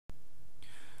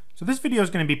So this video is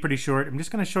going to be pretty short. I'm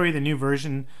just going to show you the new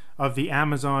version of the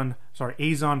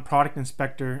Azon Product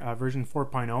Inspector version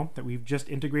 4.0 that we've just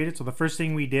integrated. So the first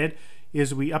thing we did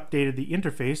is we updated the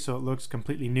interface so it looks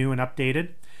completely new and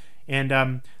updated. And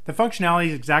the functionality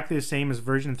is exactly the same as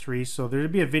version 3, so there'll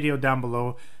be a video down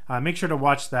below. Make sure to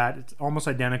watch that. It's almost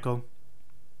identical.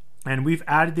 And we've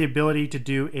added the ability to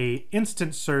do a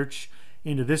instant search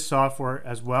into this software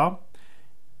as well.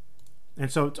 And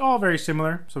so it's all very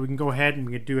similar. So we can go ahead and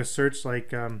we can do a search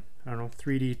like, I don't know,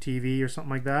 3D TV or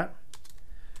something like that.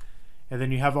 And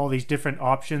then you have all these different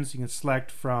options. You can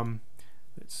select from,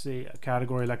 let's see, a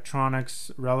category electronics,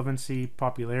 relevancy,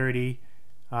 popularity.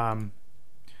 You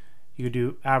could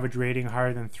do average rating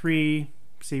higher than 3.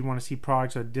 Say you want to see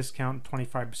products at a discount,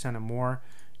 25% or more.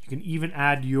 You can even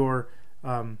add your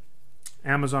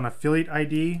Amazon affiliate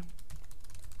ID.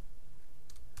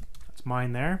 That's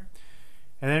mine there.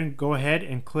 And then go ahead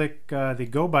and click the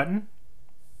Go button.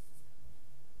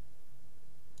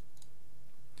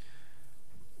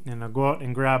 And I'll go out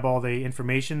and grab all the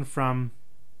information from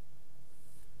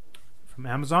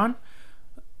Amazon.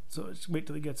 So let's wait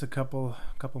till it gets a couple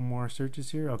more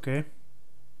searches here. Okay.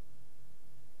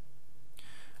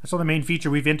 So the main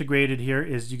feature we've integrated here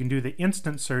is you can do the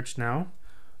instant search now.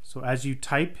 So as you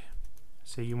type,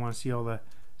 say you want to see all the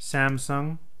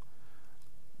Samsung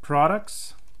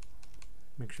products,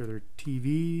 make sure they're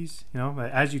TVs, you know,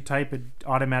 as you type it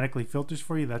automatically filters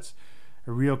for you. That's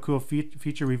a real cool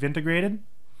feature we've integrated.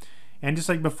 And just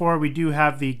like before, we do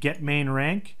have the Get Main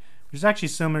Rank, which is actually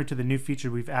similar to the new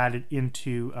feature we've added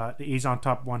into the Azon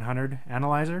Top 100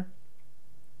 analyzer.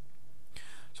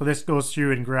 So this goes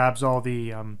through and grabs all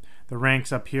the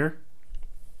ranks up here.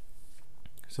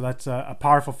 So that's a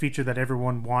powerful feature that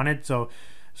everyone wanted. So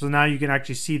now you can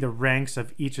actually see the ranks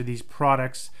of each of these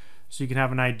products, so you can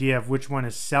have an idea of which one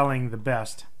is selling the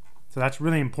best. So that's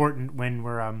really important when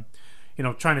we're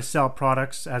trying to sell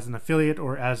products as an affiliate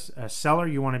or as a seller.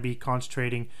 You want to be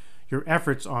concentrating your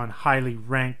efforts on highly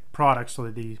ranked products so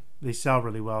that they sell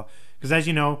really well. Because as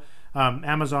you know,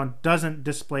 Amazon doesn't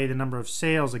display the number of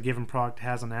sales a given product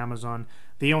has on Amazon.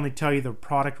 They only tell you the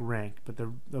product rank. But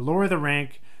the lower the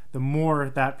rank, the more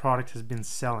that product has been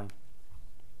selling.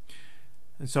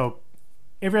 And so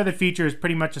every other feature is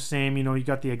pretty much the same. You know, you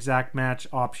got the exact match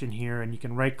option here, and you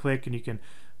can right click and you can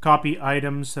copy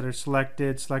items that are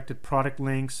selected product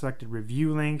links, selected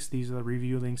review links. These are the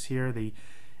review links here. The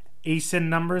ASIN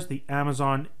numbers, the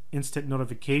Amazon Instant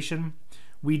Notification.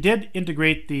 We did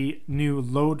integrate the new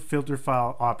load filter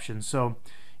file option. So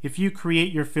if you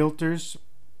create your filters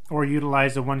or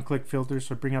utilize a one-click filter,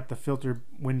 so bring up the filter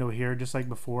window here just like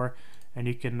before, and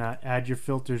you can add your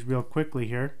filters real quickly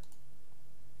here.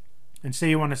 And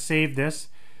say you want to save this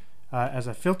as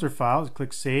a filter file,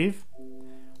 click Save.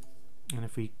 And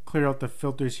if we clear out the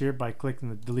filters here by clicking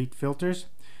the Delete Filters,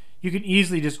 you can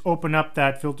easily just open up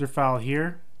that filter file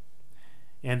here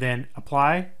and then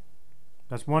apply.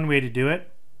 That's one way to do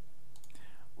it.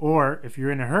 Or if you're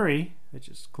in a hurry, let's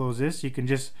just close this, you can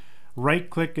just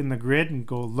right click in the grid and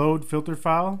go Load Filter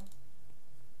File,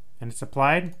 and it's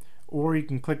applied. Or you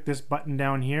can click this button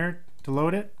down here to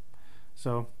load it.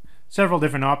 So several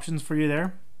different options for you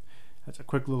there. That's a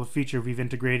quick little feature we've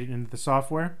integrated into the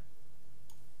software.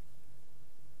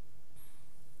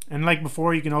 And like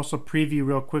before, you can also preview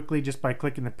real quickly just by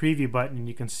clicking the preview button, and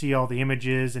you can see all the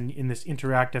images and in this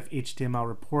interactive HTML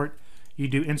report. You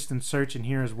do instant search in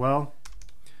here as well,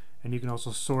 and you can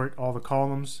also sort all the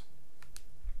columns,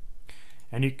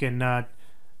 and you can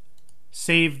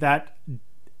save that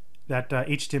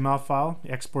HTML file,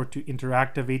 export to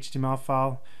interactive HTML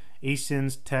file,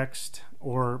 ASINs, text,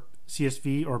 or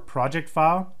CSV or project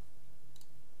file.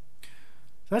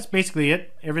 So that's basically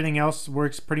it. Everything else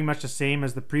works pretty much the same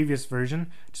as the previous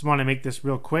version. Just want to make this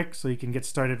real quick so you can get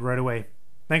started right away.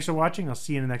 Thanks for watching. I'll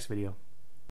see you in the next video.